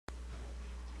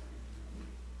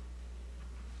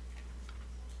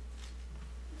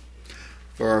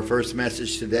For our first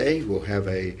message today, we'll have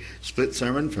a split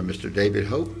sermon from Mr. David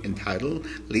Hope entitled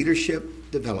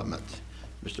Leadership Development.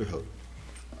 Mr. Hope.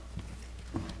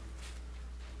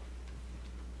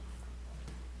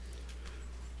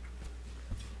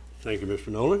 Thank you, Mr.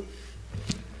 Nolan.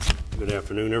 Good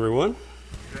afternoon, everyone.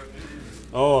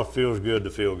 Oh, it feels good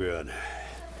to feel good.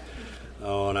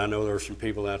 Oh, and I know there are some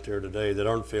people out there today that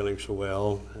aren't feeling so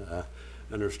well. I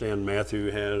understand Matthew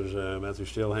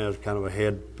still has kind of a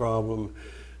head problem.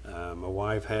 My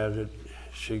wife has it.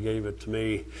 She gave it to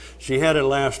me. She had it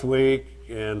last week,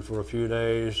 and for a few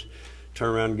days,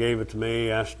 turned around and gave it to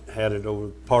me. I had it over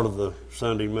part of the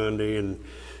Sunday, Monday, and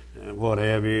what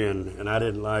have you, and I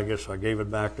didn't like it, so I gave it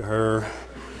back to her.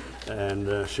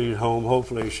 And she's home.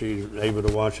 Hopefully she's able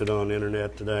to watch it on the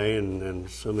internet today, and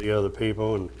some of the other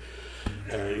people. And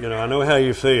I know how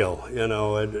you feel.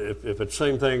 If it's the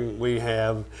same thing we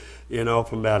have,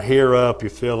 from about here up, you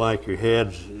feel like your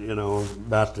head's,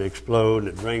 about to explode, and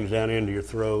it drains down into your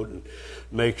throat and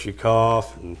makes you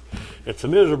cough. And it's a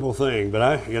miserable thing.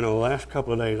 But the last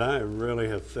couple of days, I really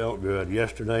have felt good.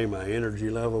 Yesterday, my energy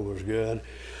level was good.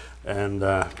 And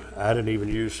I didn't even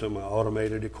use some of my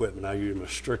automated equipment. I used my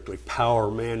strictly power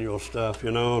manual stuff,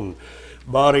 and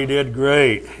body did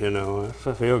great, I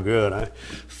feel good. I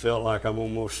felt like I'm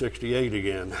almost 68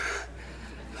 again.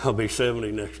 I'll be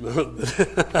 70 next month.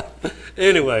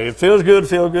 Anyway, it feels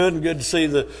good, and good to see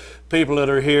the people that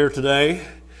are here today.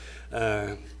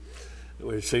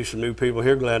 We see some new people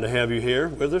here. Glad to have you here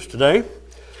with us today.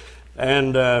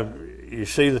 And you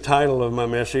see the title of my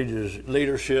message is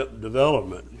Leadership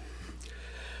Development.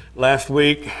 Last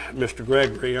week, Mr.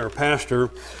 Gregory, our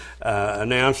pastor,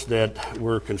 announced that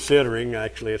we're considering,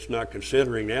 actually it's not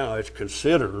considering now, it's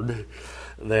considered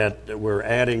that we're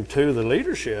adding to the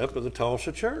leadership of the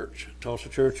Tulsa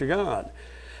Church of God.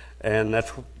 And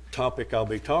that's the topic I'll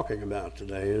be talking about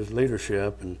today is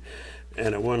leadership. And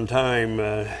at one time,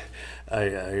 I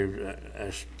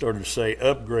started to say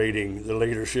upgrading the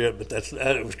leadership, but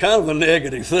it was kind of a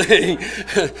negative thing.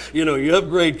 You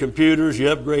upgrade computers, you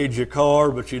upgrade your car,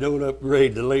 but you don't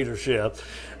upgrade the leadership,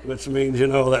 which means,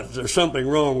 that there's something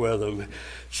wrong with them.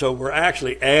 So we're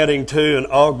actually adding to and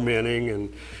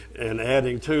augmenting and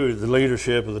adding to the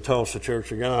leadership of the Tulsa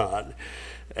Church of God.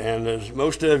 And as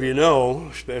most of you know,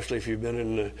 especially if you've been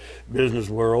in the business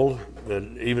world, but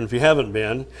even if you haven't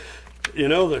been,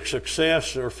 that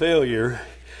success or failure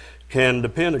can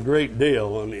depend a great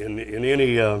deal on in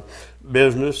any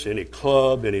business, any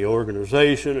club, any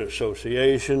organization,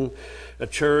 association, a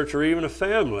church, or even a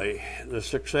family. The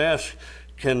success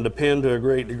can depend to a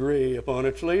great degree upon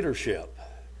its leadership.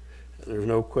 There's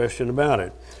no question about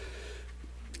it.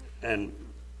 And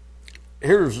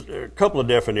here's a couple of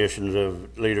definitions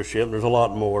of leadership. There's a lot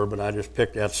more, but I just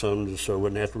picked out some just so I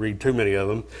wouldn't have to read too many of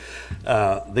them.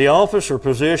 The office or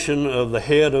position of the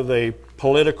head of a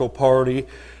political party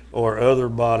or other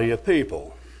body of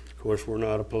people. Of course, we're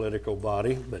not a political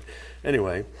body, but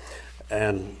anyway.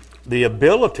 And the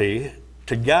ability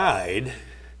to guide,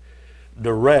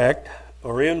 direct,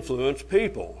 or influence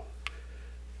people.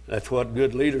 That's what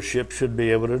good leadership should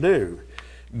be able to do.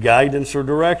 Guidance or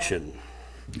direction.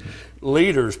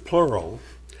 Leaders, plural.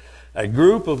 A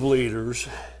group of leaders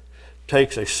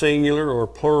takes a singular or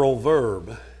plural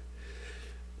verb,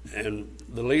 and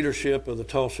the leadership of the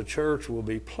Tulsa Church will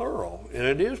be plural, and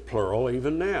it is plural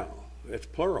even now. It's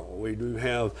plural. We do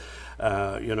have,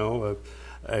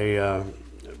 a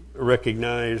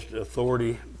recognized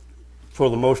authority for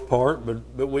the most part,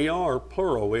 but we are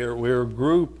plural. We're a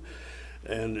group.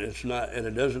 And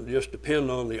it doesn't just depend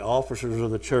on the officers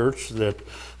of the church, that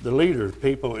the leaders,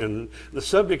 people, and the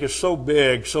subject is so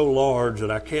big, so large, that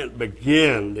I can't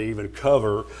begin to even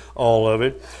cover all of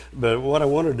it. But what I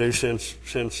want to do, since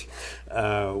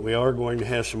we are going to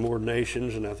have some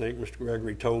ordinations, and I think Mr.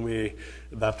 Gregory told me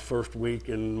about the first week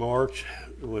in March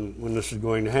when this is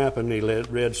going to happen. He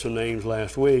read some names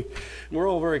last week. And we're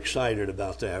all very excited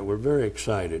about that. We're very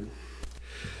excited.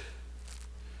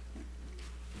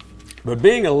 But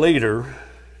being a leader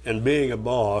and being a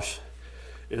boss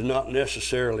is not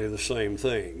necessarily the same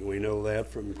thing. We know that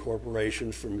from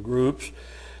corporations, from groups,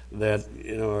 that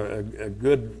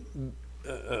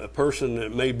a person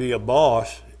that may be a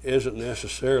boss isn't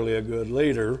necessarily a good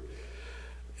leader,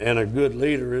 and a good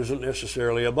leader isn't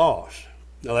necessarily a boss.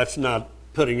 Now, that's not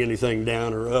putting anything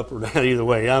down or up or down either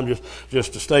way. I'm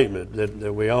just a statement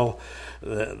that we all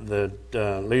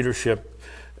that leadership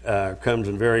comes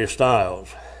in various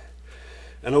styles.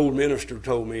 An old minister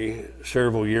told me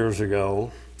several years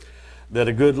ago that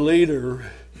a good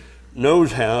leader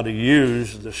knows how to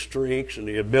use the strengths and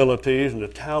the abilities and the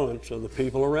talents of the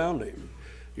people around him.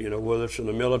 whether it's in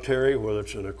the military, whether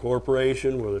it's in a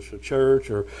corporation, whether it's a church,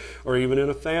 or even in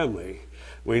a family.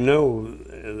 We know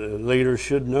the leaders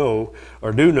should know,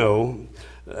 or do know,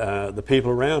 the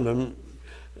people around them,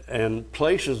 and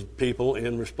places people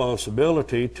in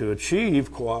responsibility to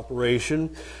achieve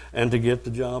cooperation and to get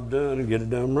the job done and get it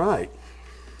done right.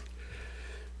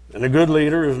 And a good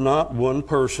leader is not one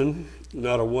person,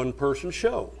 not a one-person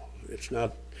show. It's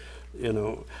not,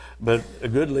 but a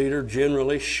good leader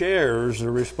generally shares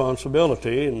the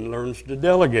responsibility and learns to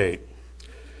delegate.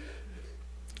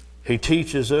 He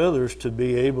teaches others to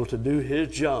be able to do his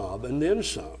job and then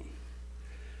some.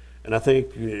 And I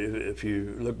think if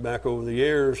you look back over the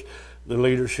years, the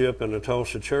leadership in the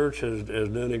Tulsa church has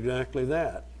done exactly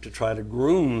that, to try to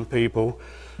groom people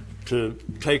to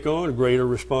take on greater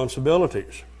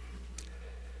responsibilities.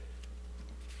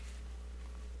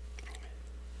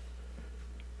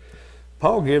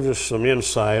 Paul gives us some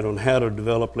insight on how to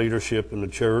develop leadership in the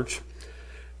church.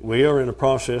 We are in a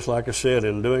process, like I said,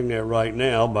 in doing that right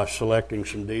now by selecting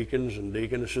some deacons and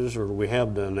deaconesses, or we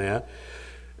have done that.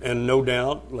 And no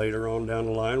doubt later on down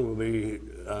the line we'll be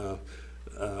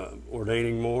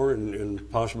ordaining more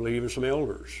and possibly even some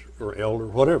elders or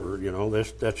whatever.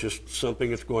 That's just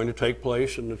something that's going to take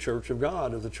place in the Church of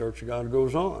God as the Church of God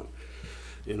goes on.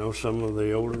 Some of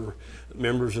the older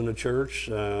members in the church,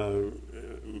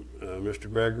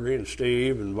 Mr. Gregory and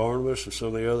Steve and Barnabas and some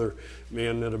of the other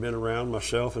men that have been around,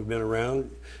 myself have been around,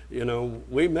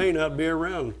 we may not be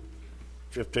around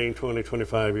 15, 20,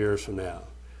 25 years from now.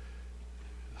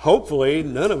 Hopefully,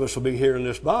 none of us will be here in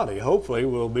this body. Hopefully,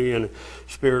 we'll be in a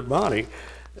spirit body.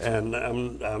 And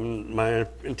my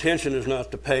intention is not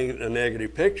to paint a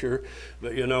negative picture,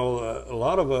 but a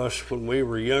lot of us, when we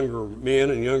were younger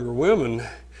men and younger women,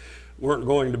 weren't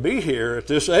going to be here at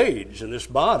this age in this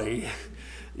body,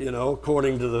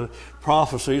 according to the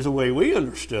prophecies, the way we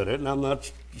understood it. And I'm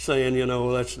not saying,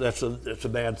 that's a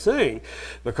bad thing,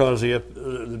 because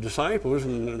the disciples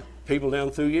and people down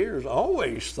through years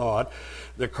always thought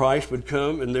that Christ would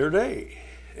come in their day.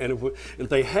 And if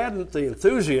they hadn't, the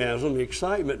enthusiasm, the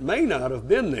excitement may not have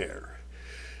been there.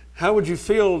 How would you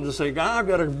feel to think, I've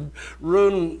got to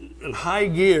run in high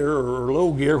gear or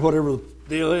low gear, whatever the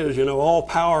deal is, all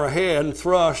power ahead and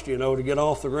thrust, to get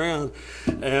off the ground,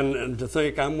 and to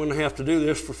think I'm going to have to do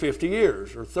this for 50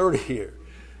 years or 30 years.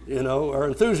 Our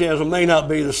enthusiasm may not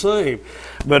be the same.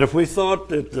 But if we thought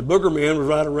that the booger man was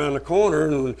right around the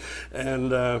corner,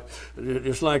 and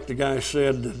just like the guy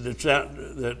said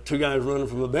that two guys running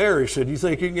from a bear, he said, you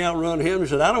think you can outrun him? He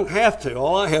said, I don't have to.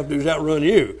 All I have to do is outrun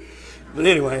you. But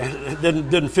anyway, it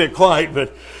didn't fit quite,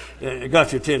 but it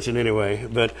got your attention anyway.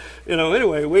 But,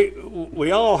 anyway,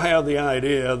 we all have the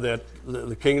idea that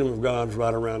the kingdom of God is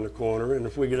right around the corner, and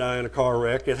if we die in a car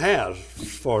wreck, it has,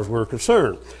 as far as we're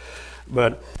concerned.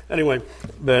 But anyway,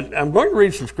 I'm going to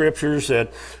read some scriptures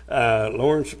that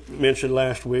Lawrence mentioned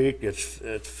last week.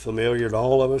 It's familiar to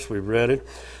all of us. We've read it.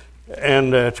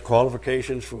 And it's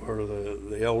qualifications for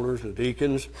the elders and the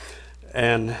deacons.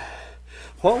 And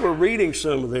while we're reading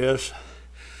some of this,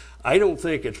 I don't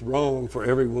think it's wrong for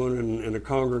everyone in the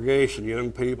congregation,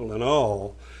 young people and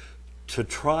all, to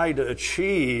try to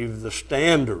achieve the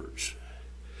standards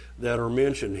that are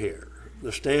mentioned here.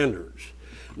 The standards.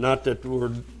 Not that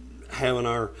we're having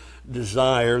our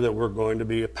desire that we're going to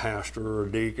be a pastor or a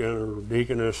deacon or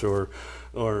deaconess or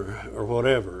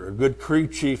whatever. A good crew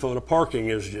chief on a parking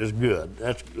is good.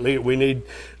 We need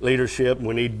leadership, and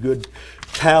we need good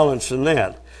talents in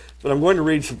that. But I'm going to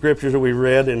read some scriptures that we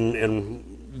read,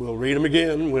 and we'll read them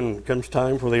again when it comes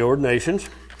time for the ordinations.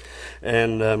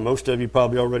 And most of you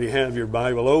probably already have your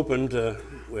Bible open to,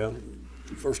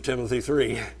 1 Timothy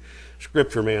 3.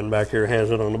 Scripture man back here has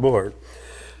it on the board.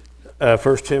 1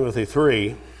 Timothy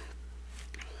 3.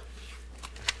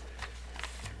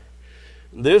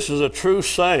 This is a true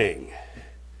saying,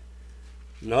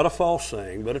 not a false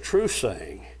saying, but a true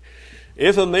saying.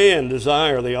 If a man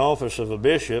desire the office of a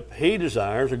bishop, he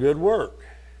desires a good work.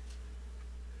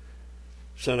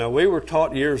 So now we were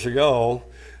taught years ago,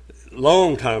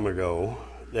 long time ago,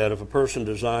 that if a person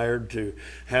desired to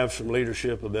have some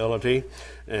leadership ability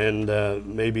and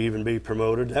maybe even be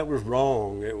promoted, that was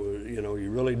wrong. It was,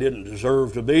 you really didn't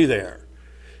deserve to be there.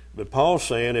 But Paul's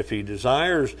saying if he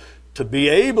desires to be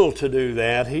able to do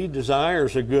that, he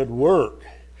desires a good work.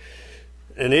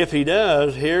 And if he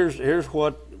does, here's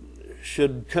what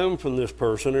should come from this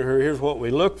person, or here's what we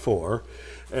look for.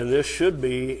 And this should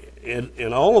be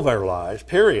in all of our lives,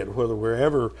 period, whether we're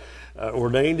ever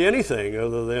ordained to anything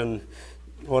other than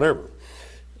whatever.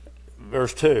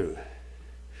 Verse 2.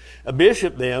 A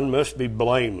bishop then must be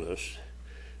blameless,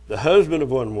 the husband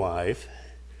of one wife,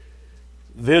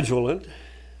 vigilant,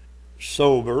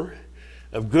 sober,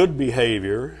 of good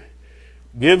behavior,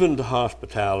 given to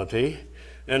hospitality,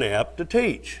 and apt to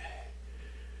teach.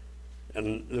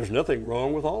 And there's nothing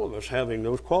wrong with all of us having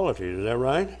those qualities, is that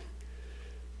right?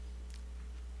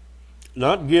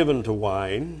 Not given to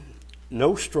wine,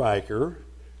 no striker,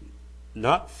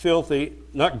 not filthy,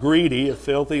 not greedy of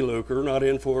filthy lucre, not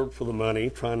in for it for the money,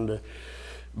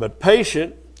 but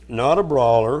patient, not a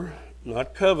brawler,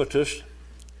 not covetous.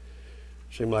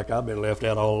 Seems like I've been left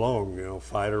out all along,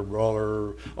 fighter,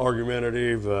 brawler,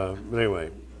 argumentative. But anyway,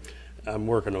 I'm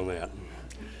working on that.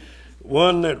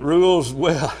 One that rules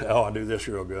well. Oh, I do this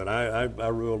real good. I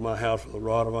ruled my house with a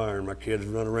rod of iron. My kids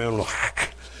run around,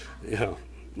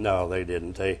 no, they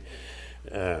didn't.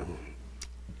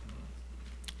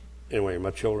 Anyway,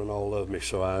 my children all love me,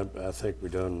 so I think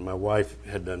my wife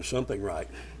had done something right.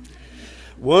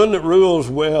 One that rules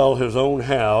well his own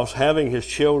house, having his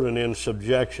children in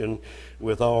subjection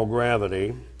with all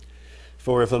gravity.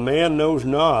 For if a man knows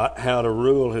not how to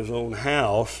rule his own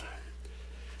house,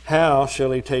 how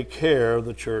shall he take care of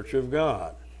the church of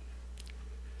God?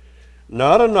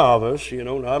 Not a novice,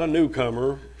 not a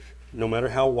newcomer, no matter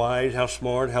how wise, how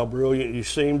smart, how brilliant you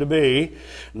seem to be,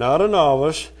 not a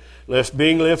novice, lest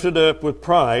being lifted up with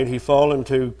pride he fall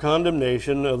into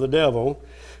condemnation of the devil.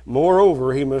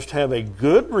 Moreover, he must have a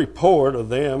good report of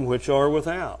them which are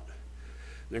without.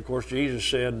 And of course, Jesus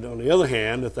said, on the other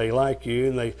hand, if they like you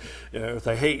and if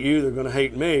they hate you, they're going to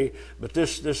hate me. But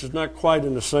this is not quite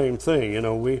in the same thing.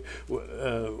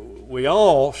 We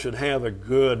all should have a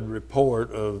good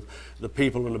report of the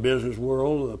people in the business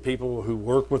world, the people who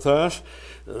work with us.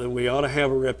 We ought to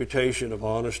have a reputation of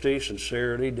honesty,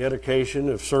 sincerity, dedication,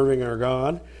 of serving our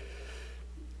God.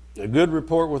 A good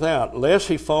report without, lest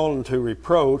he fall into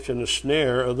reproach and the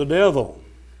snare of the devil.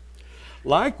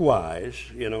 Likewise,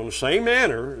 in the same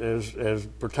manner as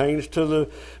pertains to the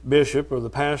bishop or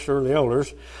the pastor or the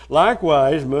elders,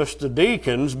 likewise must the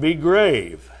deacons be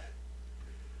grave,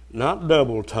 not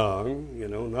double-tongued,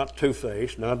 not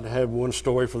two-faced, not to have one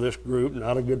story for this group,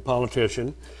 not a good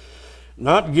politician,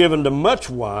 not given to much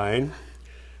wine,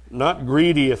 not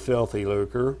greedy of filthy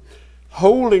lucre,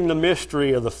 holding the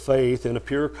mystery of the faith in a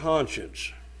pure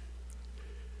conscience,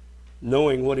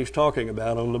 knowing what he's talking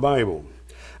about on the Bible.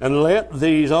 And let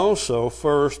these also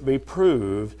first be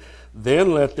proved,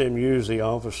 then let them use the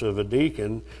office of a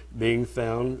deacon, being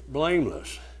found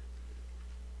blameless.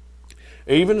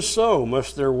 Even so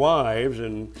must their wives,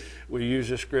 and we use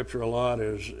this scripture a lot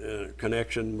as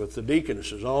connection with the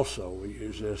deaconesses also. We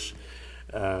use this,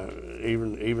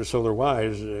 even so their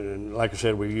wives, and like I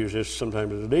said, we use this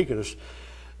sometimes as a deaconess,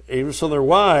 even so their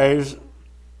wives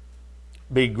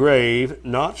be grave,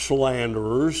 not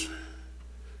slanderers.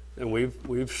 And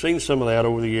we've seen some of that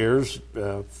over the years.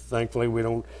 Thankfully, we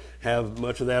don't have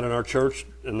much of that in our church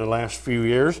in the last few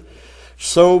years.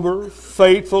 Sober,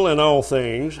 faithful in all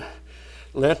things.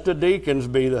 Let the deacons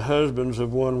be the husbands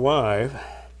of one wife.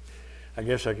 I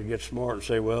guess I could get smart and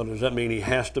say, well, does that mean he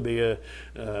has to be a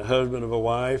husband of a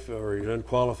wife, or he's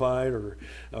unqualified,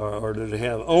 or does he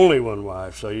have only one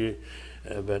wife? So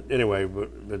but anyway,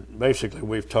 but basically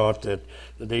we've taught that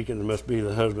the deacons must be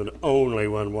the husband of only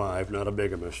one wife, not a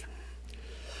bigamist.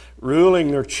 Ruling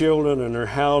their children and their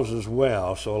houses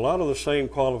well. So a lot of the same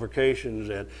qualifications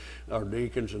that our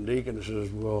deacons and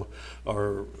deaconesses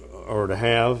are to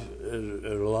have, a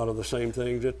lot of the same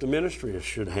things that the ministry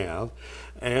should have.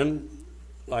 And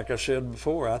like I said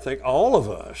before, I think all of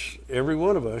us, every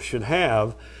one of us, should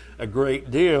have a great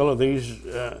deal of these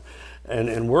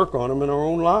and work on them in our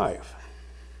own life.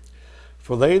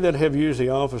 For they that have used the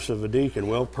office of a deacon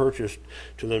well purchased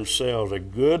to themselves a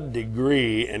good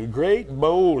degree and great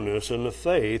boldness in the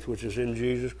faith which is in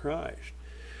Jesus Christ.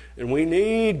 And we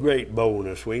need great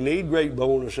boldness. We need great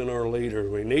boldness in our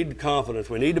leaders. We need confidence.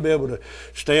 We need to be able to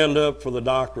stand up for the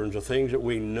doctrines, the things that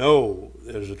we know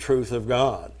is the truth of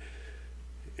God.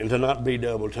 And to not be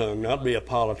double-tongued, not be a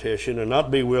politician, and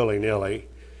not be willy-nilly,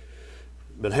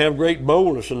 but have great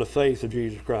boldness in the faith of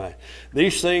Jesus Christ.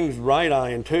 These things write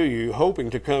I unto you, hoping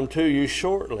to come to you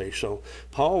shortly. So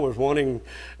Paul was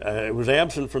was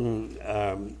absent from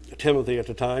Timothy at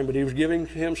the time, but he was giving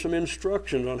him some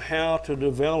instructions on how to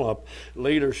develop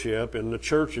leadership in the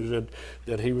churches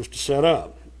that he was to set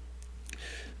up.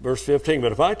 Verse 15,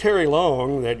 but if I tarry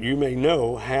long, that you may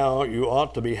know how you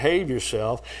ought to behave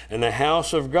yourself in the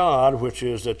house of God, which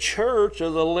is the church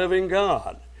of the living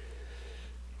God,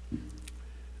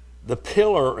 the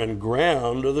pillar and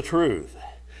ground of the truth.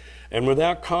 And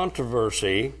without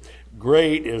controversy,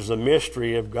 great is the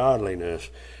mystery of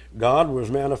godliness. God was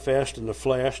manifest in the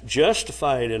flesh,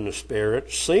 justified in the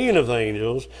Spirit, seen of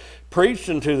angels, preached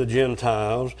unto the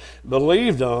Gentiles,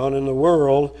 believed on in the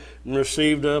world, and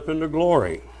received up into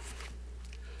glory.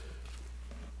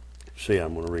 See,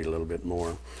 I'm going to read a little bit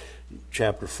more.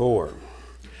 Chapter 4.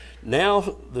 Now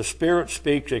the Spirit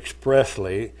speaks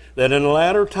expressly that in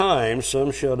latter times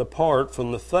some shall depart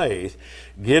from the faith,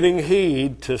 giving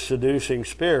heed to seducing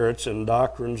spirits and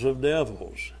doctrines of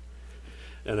devils.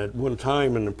 And at one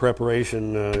time in the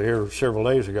preparation here several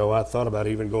days ago, I thought about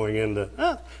even going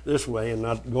into this way and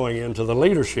not going into the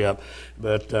leadership,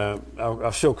 but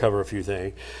I'll still cover a few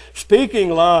things. Speaking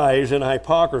lies and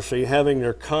hypocrisy, having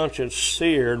their conscience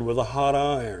seared with a hot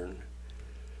iron.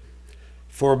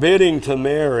 Forbidding to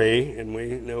marry, and we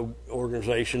know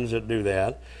organizations that do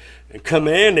that, and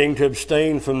commanding to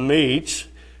abstain from meats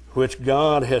which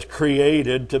God has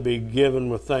created to be given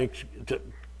with thanks, to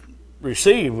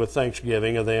receive with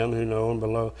thanksgiving of them who know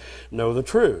and know the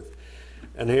truth.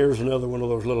 And here's another one of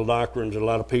those little doctrines that a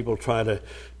lot of people try to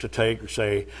take and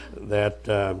say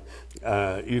that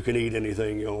you can eat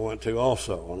anything you want to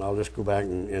also. And I'll just go back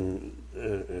and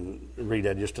read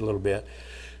that just a little bit.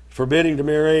 Forbidding to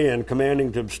marry and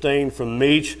commanding to abstain from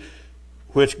meats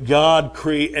which God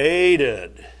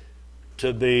created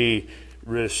to be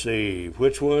received.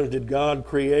 Which ones did God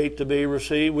create to be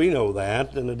received? We know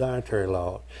that in the dietary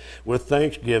law. With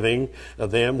thanksgiving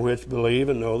of them which believe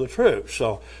and know the truth.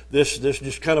 So this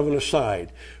just kind of an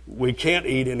aside. We can't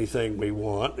eat anything we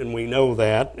want, and we know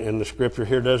that, and the scripture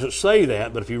here doesn't say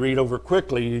that, but if you read over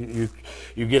quickly,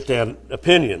 you get that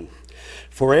opinion.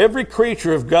 For every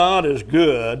creature of God is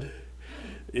good.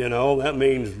 You know, that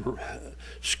means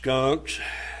skunks,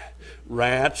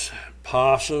 rats,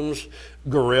 possums,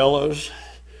 gorillas,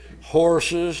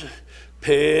 horses,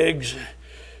 pigs,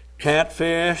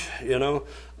 catfish. You know,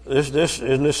 isn't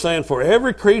this saying, for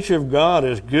every creature of God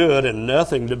is good and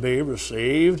nothing to be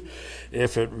received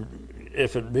if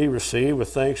it be received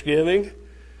with thanksgiving?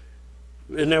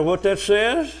 Isn't that what that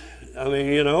says? I mean,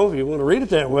 you know, if you want to read it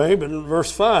that way, but in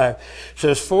verse 5 it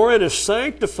says, for it is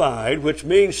sanctified, which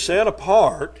means set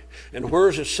apart. And where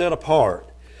is it set apart?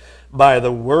 By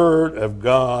the word of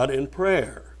God in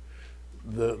prayer.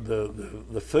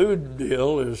 The food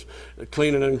deal is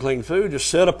clean and unclean food is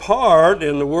set apart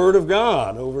in the word of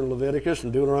God over in Leviticus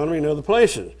and Deuteronomy and other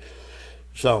places.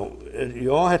 So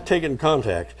you all have to take it in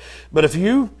context. But if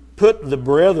you put the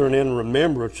brethren in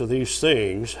remembrance of these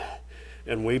things,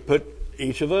 and we put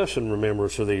each of us in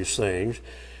remembrance of these things,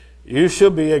 you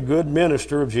shall be a good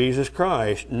minister of Jesus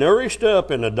Christ, nourished up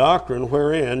in a doctrine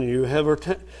wherein you have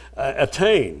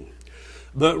attained,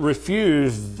 but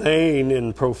refuse vain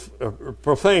and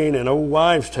profane and old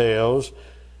wives' tales,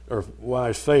 or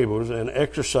wise fables, and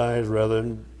exercise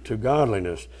rather to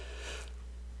godliness.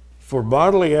 For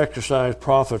bodily exercise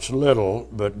profits little,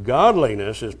 but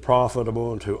godliness is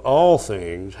profitable unto all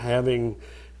things, having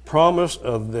promise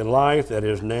of the life that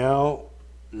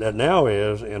now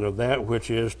is, and of that which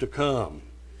is to come.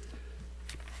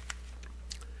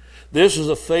 This is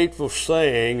a faithful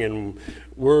saying and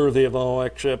worthy of all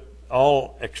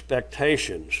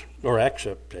expectations, or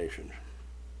acceptations.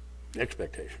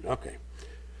 Expectation, okay.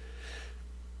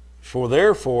 For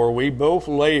therefore we both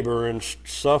labor and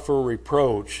suffer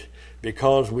reproach,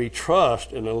 because we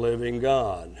trust in the living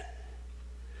God,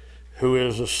 who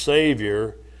is the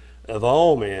Savior of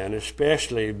all men,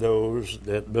 especially those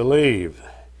that believe.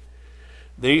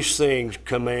 These things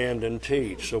command and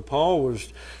teach. So Paul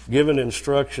was given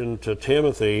instruction to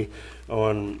Timothy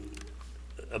on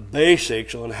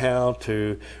basics on how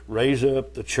to raise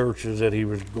up the churches that he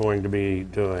was going to be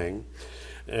doing.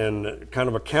 And kind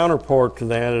of a counterpart to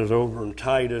that is over in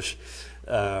Titus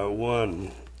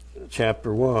 1,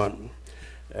 chapter 1.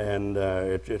 And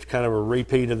it's kind of a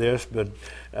repeat of this, but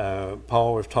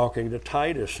Paul was talking to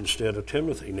Titus instead of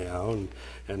Timothy now,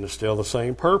 and it's still the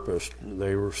same purpose.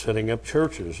 They were setting up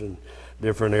churches in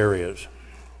different areas.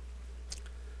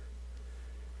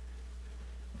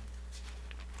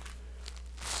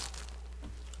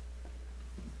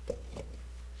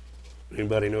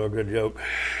 Anybody know a good joke?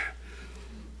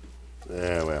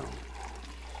 Yeah, well.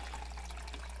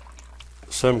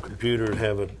 Some computers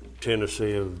have a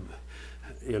tendency of,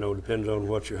 you know, depends on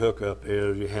what your hookup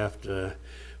is. You have to,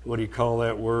 what do you call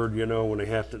that word, you know, when they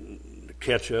have to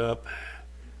catch up?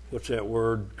 What's that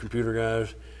word, computer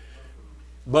guys?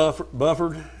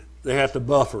 Buffered? They have to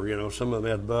buffer, you know, some of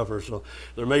them have buffers. So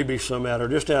there may be some out there.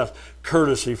 Just out of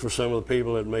courtesy for some of the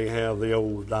people that may have the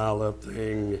old dial-up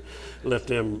thing, let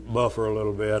them buffer a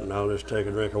little bit, and I'll just take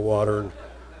a drink of water. And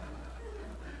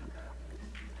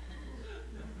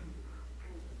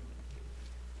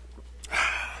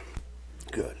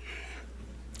good.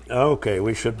 Okay,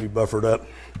 we should be buffered up.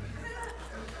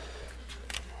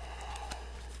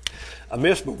 I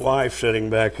miss my wife sitting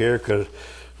back here because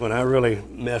when I really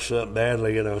mess up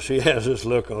badly, she has this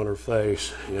look on her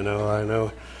face. I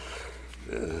know.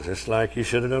 Just like you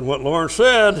should have done what Lauren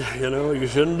said. You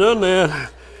shouldn't have done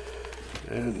that.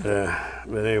 And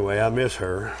but anyway, I miss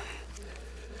her.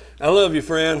 I love you,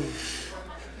 friend.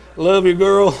 Love you,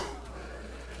 girl.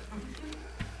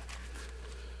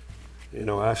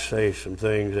 I say some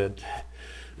things that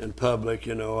in public,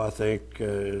 I think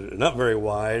not very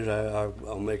wise.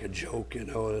 I'll make a joke, at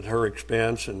her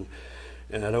expense, and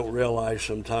I don't realize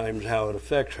sometimes how it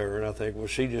affects her. And I think, well,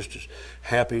 she's just as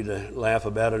happy to laugh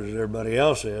about it as everybody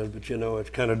else is, but it's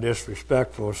kind of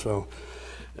disrespectful. So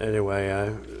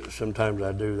anyway, sometimes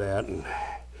I do that, and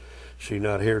she's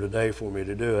not here today for me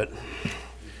to do it.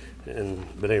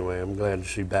 But anyway, I'm glad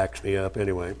she backs me up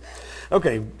anyway.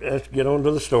 Okay, let's get on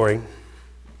to the story.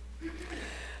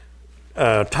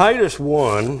 Titus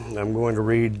 1, I'm going to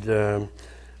read,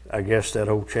 I guess, that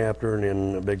whole chapter and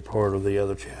then a big part of the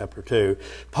other chapter too.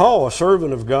 Paul, a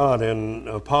servant of God and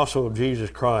apostle of Jesus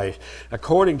Christ,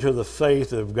 according to the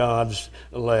faith of God's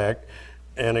elect,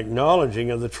 and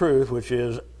acknowledging of the truth which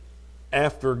is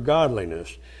after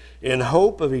godliness, in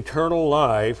hope of eternal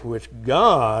life, which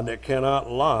God, that cannot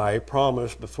lie,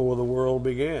 promised before the world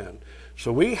began.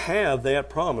 So we have that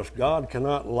promise. God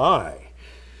cannot lie,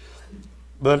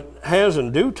 but has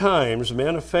in due times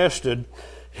manifested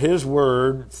his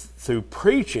word through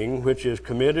preaching, which is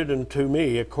committed unto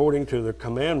me according to the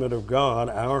commandment of God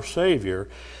our Savior,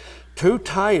 to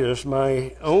Titus,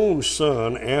 my own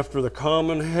son, after the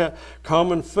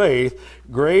common faith,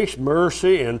 grace,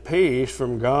 mercy, and peace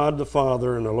from God the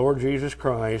Father and the Lord Jesus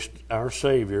Christ our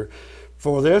Savior.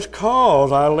 For this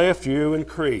cause I left you in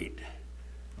Crete.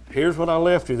 Here's what I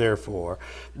left you there for,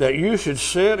 that you should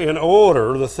set in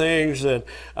order the things that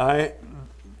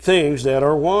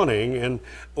are wanting, and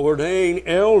ordain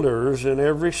elders in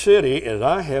every city as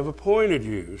I have appointed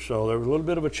you. So there was a little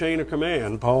bit of a chain of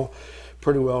command. Paul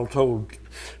pretty well told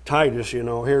Titus,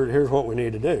 here's what we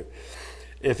need to do.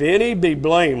 If any be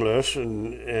blameless,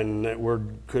 and that word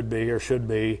could be or should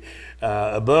be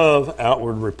above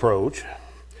outward reproach,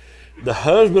 the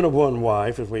husband of one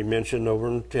wife, as we mentioned over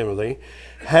in Timothy,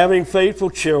 having faithful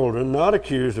children, not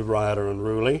accused of riot or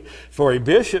unruly, for a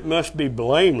bishop must be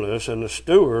blameless and a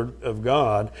steward of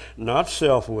God, not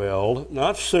self-willed,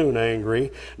 not soon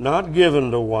angry, not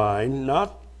given to wine,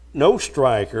 no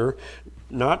striker,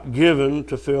 not given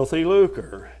to filthy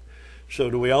lucre.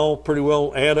 So do we all pretty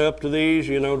well add up to these?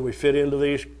 Do we fit into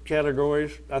these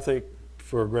categories? I think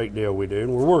for a great deal we do,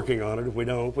 and we're working on it. If we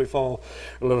don't, if we fall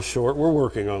a little short, we're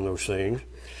working on those things.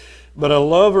 But a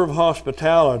lover of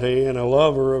hospitality and a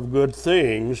lover of good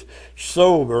things,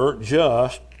 sober,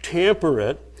 just,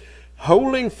 temperate,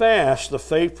 holding fast the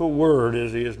faithful word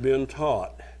as he has been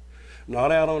taught. Not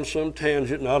out on some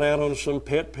tangent, not out on some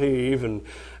pet peeve,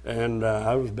 and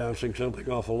I was bouncing something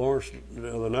off of Lawrence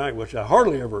the other night, which I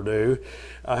hardly ever do.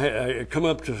 I come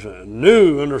up to a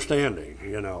new understanding.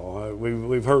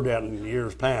 We've heard that in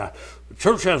years past. The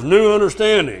church has new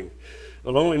understanding.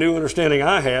 Well, the only new understanding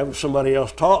I have is somebody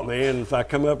else taught me, and if I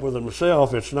come up with it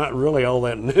myself, it's not really all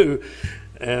that new.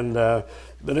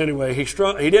 But anyway, he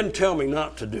didn't tell me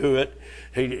not to do it.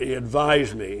 He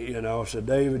advised me, said,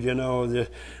 David,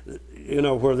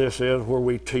 where this is, where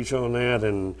we teach on that,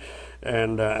 and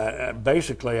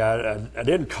basically I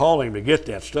didn't call him to get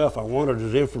that stuff. I wanted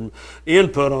his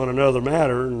input on another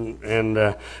matter,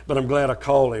 but I'm glad I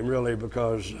called him, really,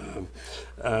 because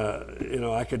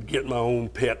I could get my own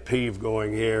pet peeve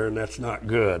going here, and that's not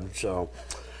good. So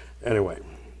anyway,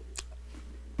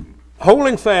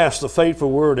 holding fast the faithful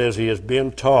word as he has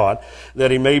been taught, that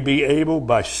he may be able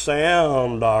by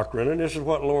sound doctrine, and this is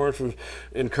what Lawrence was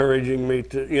encouraging me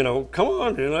to, come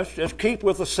on, let's just keep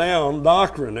with the sound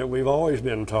doctrine that we've always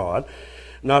been taught.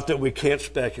 Not that we can't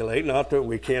speculate, not that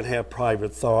we can't have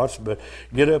private thoughts, but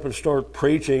get up and start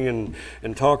preaching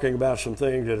and talking about some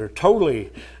things that are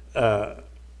totally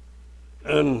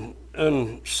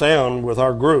unsound with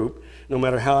our group, no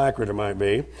matter how accurate it might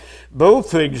be,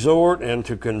 both to exhort and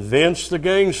to convince the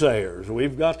gainsayers.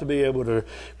 We've got to be able to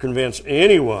convince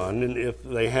anyone, if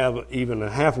they have even a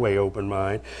halfway open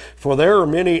mind, for there are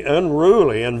many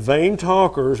unruly and vain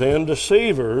talkers and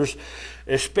deceivers,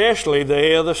 especially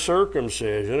they of the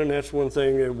circumcision. And that's one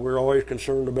thing that we're always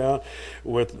concerned about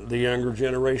with the younger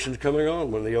generations coming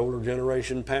on, when the older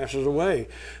generation passes away.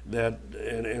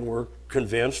 And we're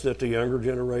convinced that the younger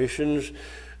generations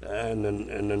and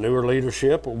the newer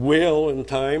leadership will, in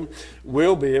time,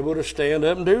 will be able to stand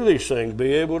up and do these things,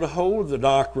 be able to hold the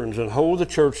doctrines and hold the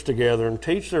church together and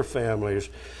teach their families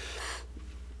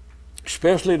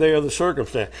especially they of the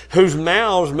circumstance, whose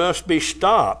mouths must be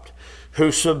stopped,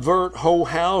 who subvert whole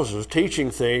houses,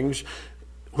 teaching things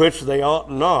which they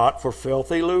ought not for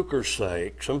filthy lucre's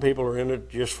sake. Some people are in it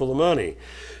just for the money.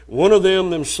 One of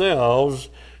themselves,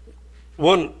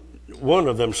 even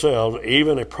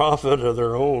a prophet of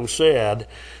their own, said,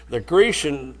 the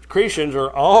Christians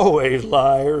are always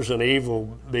liars and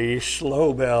evil beasts,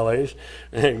 slow bellies.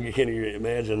 And can you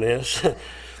imagine this?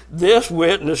 This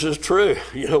witness is true.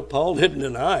 Paul didn't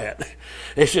deny it.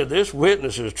 He said, this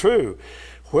witness is true.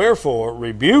 Wherefore,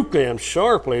 rebuke them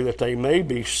sharply that they may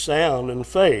be sound in the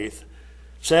faith,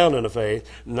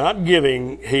 not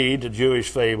giving heed to Jewish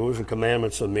fables and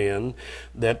commandments of men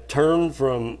that turn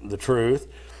from the truth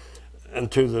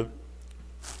and to the,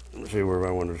 let's see where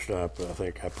I wanted to stop. I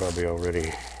think I probably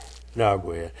already, no, I'll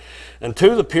go ahead. And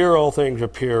to the pure all things are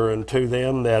pure, and to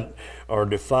them that are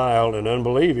defiled and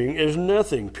unbelieving is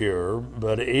nothing pure,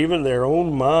 but even their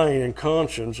own mind and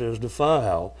conscience is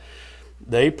defiled.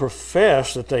 They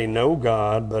profess that they know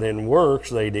God, but in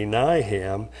works they deny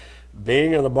him,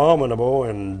 being an abominable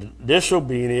and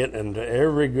disobedient, and to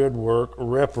every good work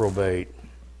reprobate.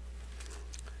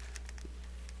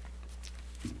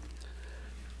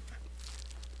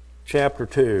 Chapter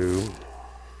 2,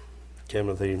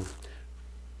 Timothy.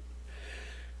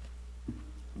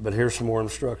 But here's some more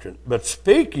instruction. But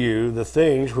speak you the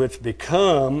things which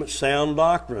become sound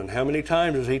doctrine. How many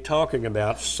times is he talking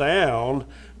about sound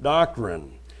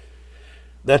doctrine?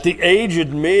 That the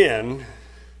aged men,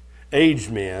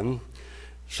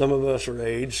 some of us are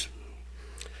aged,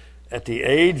 that the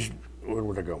aged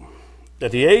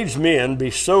men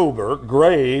be sober,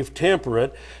 grave,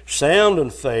 temperate, sound in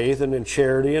faith, and in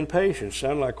charity and patience.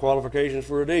 Sound like qualifications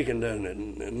for a deacon, doesn't it?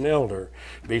 And an elder.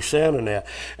 Be sound in that.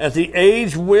 At the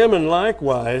aged women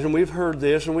likewise, and we've heard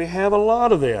this, and we have a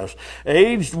lot of this.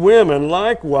 Aged women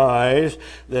likewise,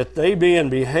 that they be in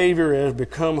behavior as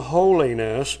become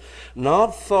holiness,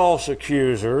 not false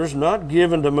accusers, not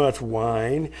given to much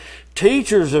wine,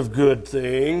 teachers of good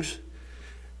things.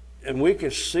 And we can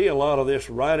see a lot of this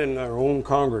right in our own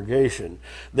congregation,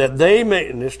 that they may,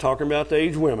 and this talking about the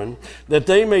aged women, that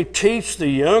they may teach the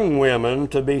young women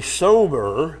to be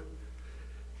sober,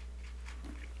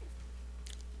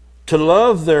 to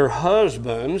love their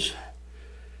husbands,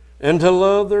 and to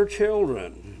love their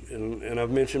children. And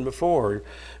I've mentioned before,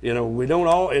 it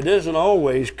doesn't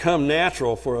always come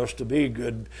natural for us to be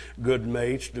good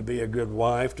mates, to be a good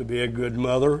wife, to be a good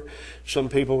mother. Some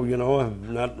people, have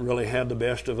not really had the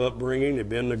best of upbringing. They've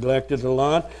been neglected a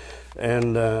lot.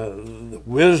 And the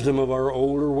wisdom of our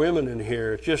older women in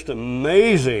here, it's just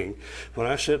amazing when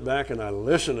I sit back and I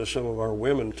listen to some of our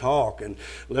women talk and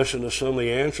listen to some of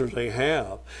the answers they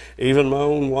have. Even my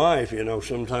own wife,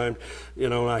 sometimes,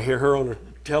 I hear her on the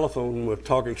telephone with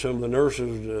talking to some of the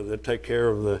nurses that take care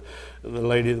of the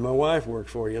lady that my wife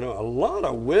works for. A lot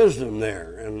of wisdom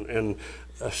there, and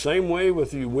same way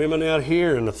with you women out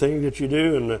here and the things that you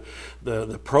do and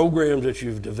the programs that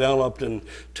you've developed and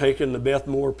taken the Beth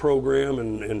Moore program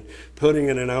and putting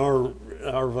it in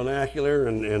our vernacular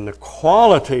and the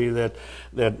quality that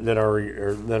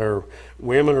our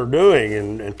women are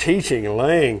doing and teaching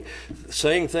and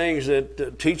saying things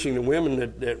that teaching the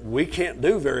women that we can't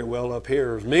do very well up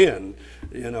here as men.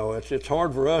 It's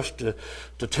hard for us to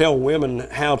tell women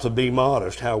how to be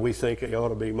modest, how we think they ought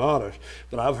to be modest.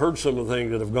 But I've heard some of the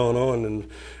things that have gone on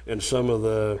in some of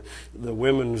the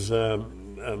women's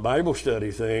Bible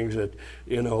study things that,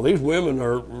 these women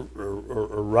are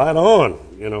right on.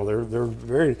 They're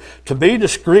very, to be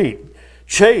discreet,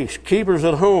 chaste, keepers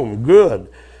at home, good,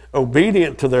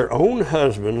 obedient to their own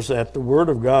husbands, that the word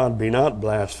of God be not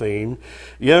blasphemed.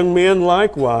 Young men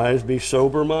likewise be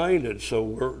sober-minded.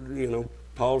 So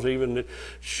Paul's even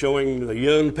showing the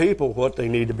young people what they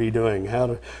need to be doing, how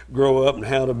to grow up and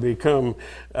how to become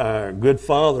good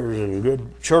fathers and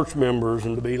good church members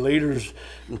and to be leaders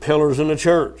and pillars in the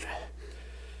church.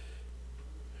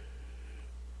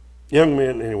 Young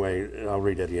men, anyway, I'll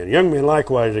read that again. Young men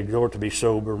likewise exhort to be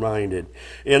sober-minded.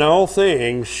 In all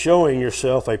things, showing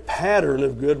yourself a pattern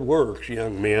of good works,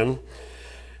 young men,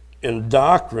 in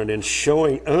doctrine, in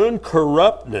showing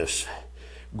uncorruptness,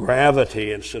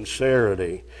 gravity and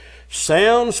sincerity,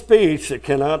 sound speech that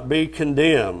cannot be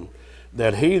condemned,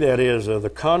 that he that is of the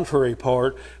contrary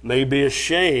part may be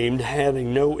ashamed,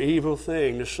 having no evil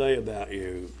thing to say about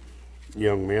you,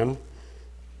 young men.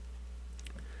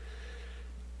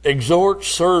 Exhort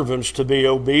servants to be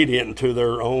obedient to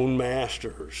their own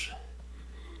masters,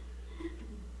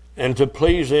 and to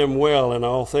please them well in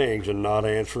all things, and not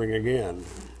answering again.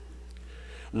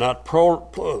 Not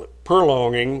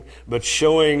prolonging, but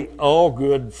showing all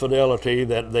good fidelity,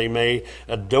 that they may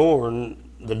adorn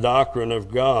the doctrine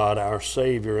of God, our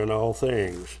Savior, in all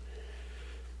things.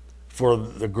 For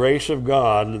the grace of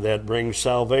God that brings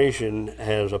salvation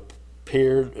has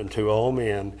appeared unto all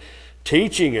men,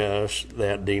 teaching us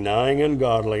that denying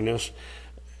ungodliness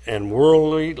and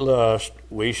worldly lust,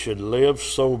 we should live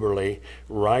soberly,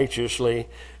 righteously,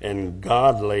 and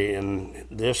godly in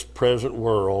this present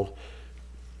world,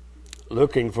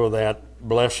 looking for that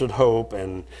blessed hope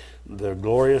and the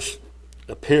glorious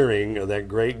appearing of that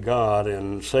great God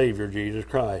and Savior, Jesus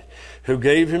Christ, who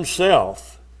gave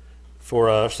himself for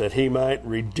us that he might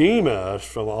redeem us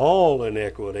from all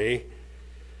iniquity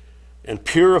and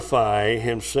purify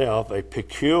himself a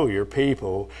peculiar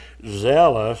people,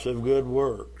 zealous of good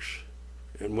works.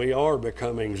 And we are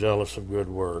becoming zealous of good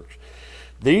works.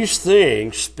 These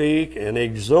things speak and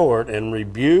exhort and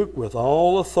rebuke with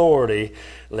all authority.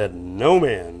 Let no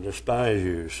man despise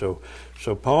you. So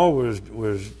Paul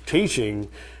was teaching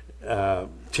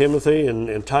Timothy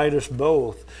and Titus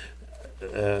both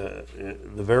the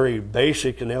very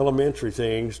basic and elementary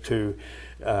things to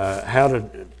how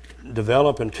to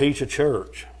develop and teach a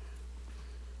church.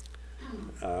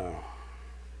 I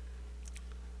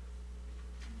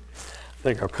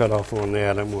think I'll cut off on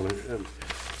that. I'm going to,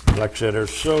 like I said, there's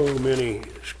so many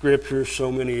scriptures,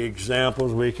 so many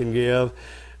examples we can give,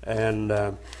 and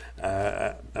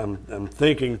I'm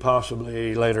thinking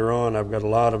possibly later on I've got a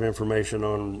lot of information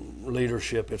on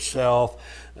leadership itself,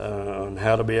 on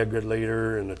how to be a good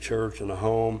leader in a church and a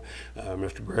home.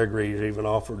 Mr. Gregory's even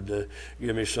offered to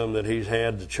give me some that he's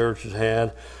had, the church has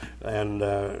had, and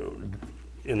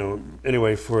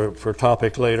anyway, for a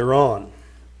topic later on.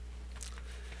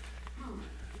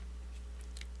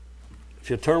 If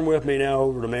you turn with me now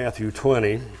over to Matthew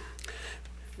 20,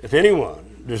 if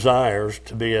anyone desires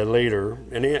to be a leader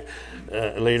in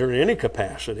any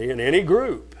capacity, in any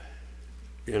group,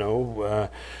 whether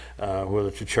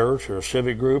it's a church or a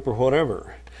civic group or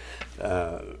whatever,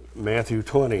 Matthew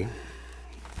 20,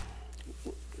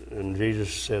 and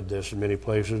Jesus said this in many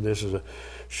places. This is a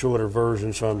shorter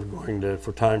version, so I'm going to,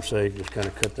 for time's sake, just kind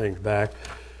of cut things back.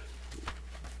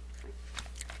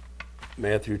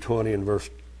 Matthew 20 and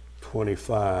verse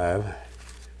 25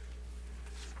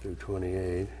 through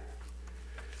 28.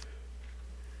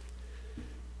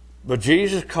 But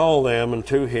Jesus called them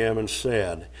unto him and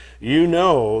said, You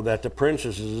know that the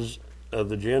princesses of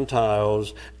the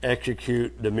Gentiles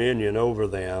execute dominion over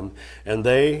them, and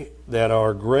they that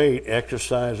are great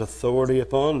exercise authority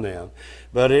upon them.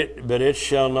 But it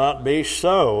shall not be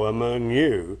so among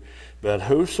you, but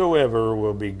whosoever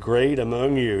will be great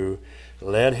among you,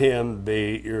 let him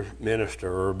be your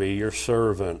minister or be your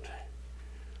servant.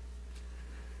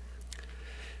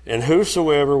 And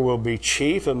whosoever will be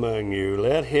chief among you,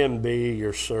 let him be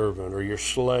your servant or your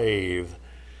slave,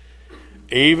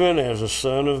 even as the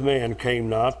Son of Man came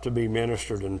not to be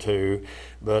ministered unto,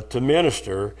 but to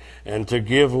minister and to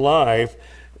give life,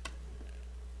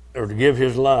 or to give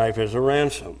his life as a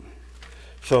ransom.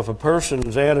 So if a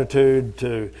person's attitude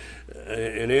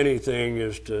in anything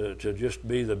is to just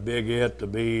be the big it,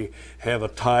 to have a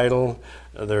title,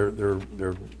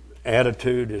 their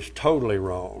attitude is totally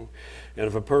wrong. And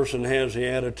if a person has the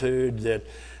attitude that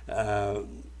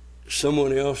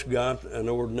someone else got an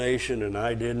ordination and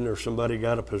I didn't, or somebody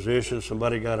got a position,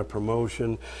 somebody got a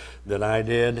promotion that I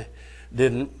didn't,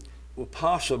 well,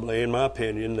 possibly, in my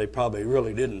opinion, they probably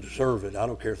really didn't deserve it. I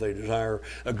don't care if they desire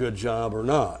a good job or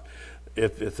not.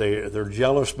 If they're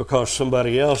jealous because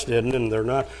somebody else didn't, and they're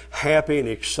not happy and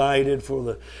excited for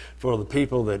the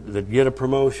people that get a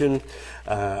promotion,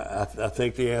 I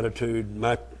think the attitude,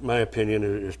 my opinion,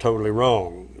 is totally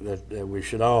wrong. That we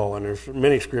should all, and there's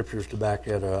many scriptures to back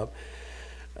that up.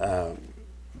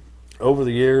 Over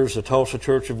the years, the Tulsa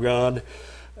Church of God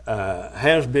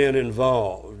has been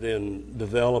involved in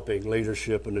developing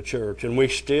leadership in the church, and we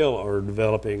still are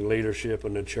developing leadership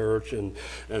in the church, and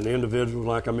individuals,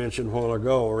 like I mentioned a while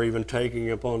ago, are even taking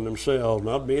it upon themselves,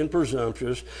 not being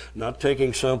presumptuous, not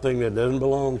taking something that doesn't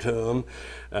belong to them.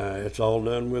 It's all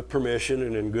done with permission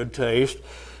and in good taste,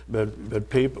 but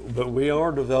we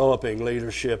are developing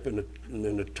leadership in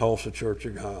the Tulsa Church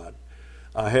of God.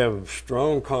 I have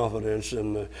strong confidence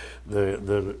in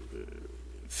the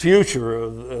future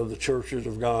of the churches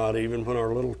of God, even when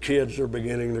our little kids are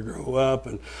beginning to grow up,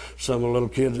 and some of the little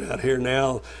kids out here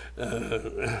now,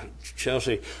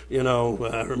 Chelsea,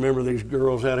 I remember these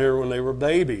girls out here when they were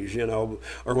babies, or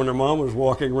when their mom was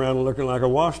walking around looking like a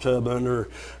wash tub under,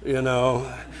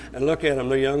 and look at them,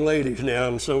 the young ladies now,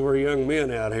 and some of our young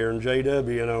men out here, and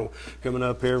JW, coming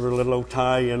up here with a little old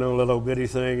tie, little bitty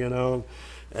thing, and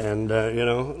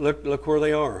look where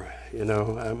they are.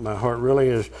 My heart really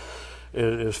is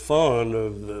is fond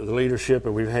of the leadership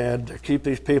that we've had to keep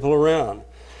these people around.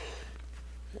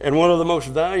 And one of the most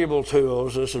valuable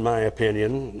tools, this is my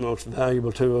opinion, most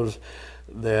valuable tools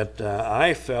that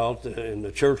I felt in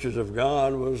the churches of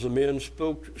God was the men's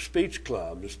speech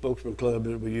club, the spokesman club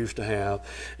that we used to have,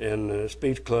 and the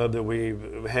speech club that we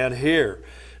had here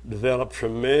developed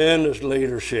tremendous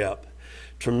leadership,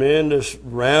 tremendous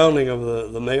rounding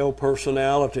of the male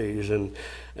personalities and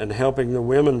helping the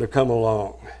women to come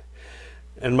along.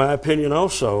 In my opinion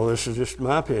also, this is just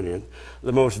my opinion,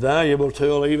 the most valuable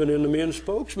tool even in the men's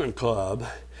spokesman club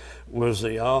was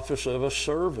the office of a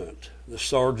servant, the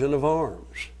sergeant of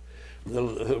arms.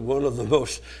 One of the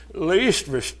most least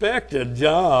respected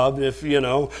jobs. If, I'm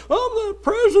not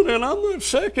president, I'm not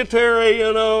secretary,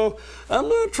 I'm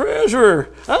not treasurer,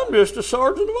 I'm just a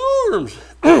sergeant of arms.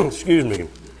 Excuse me.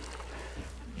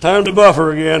 Time to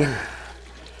buffer again.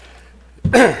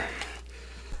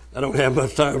 I don't have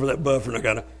much time for that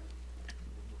buffering.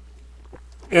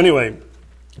 Anyway,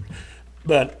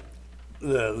 but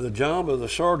the job of the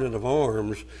sergeant of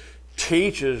arms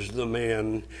teaches the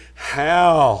men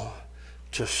how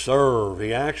to serve.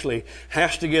 He actually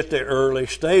has to get there early,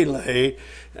 stay late,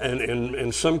 and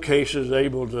in some cases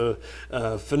able to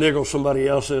finagle somebody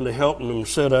else into helping them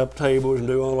set up tables and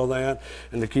do all of that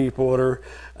and to keep order.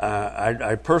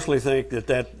 I personally think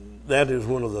that is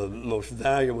one of the most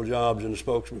valuable jobs in the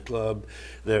spokesman club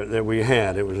that we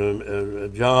had. It was a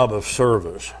job of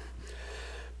service.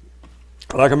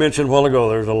 Like I mentioned a while ago,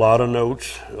 there's a lot of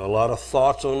notes, a lot of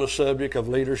thoughts on the subject of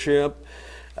leadership.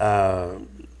 I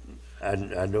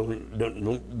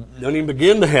don't even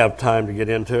begin to have time to get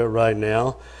into it right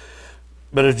now.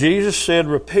 But as Jesus said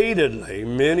repeatedly,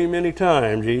 many, many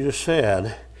times, Jesus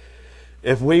said,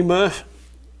 we must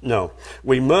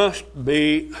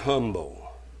be humble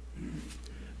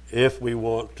if we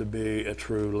want to be a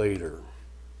true leader.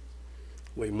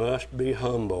 We must be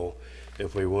humble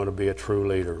if we want to be a true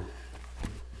leader.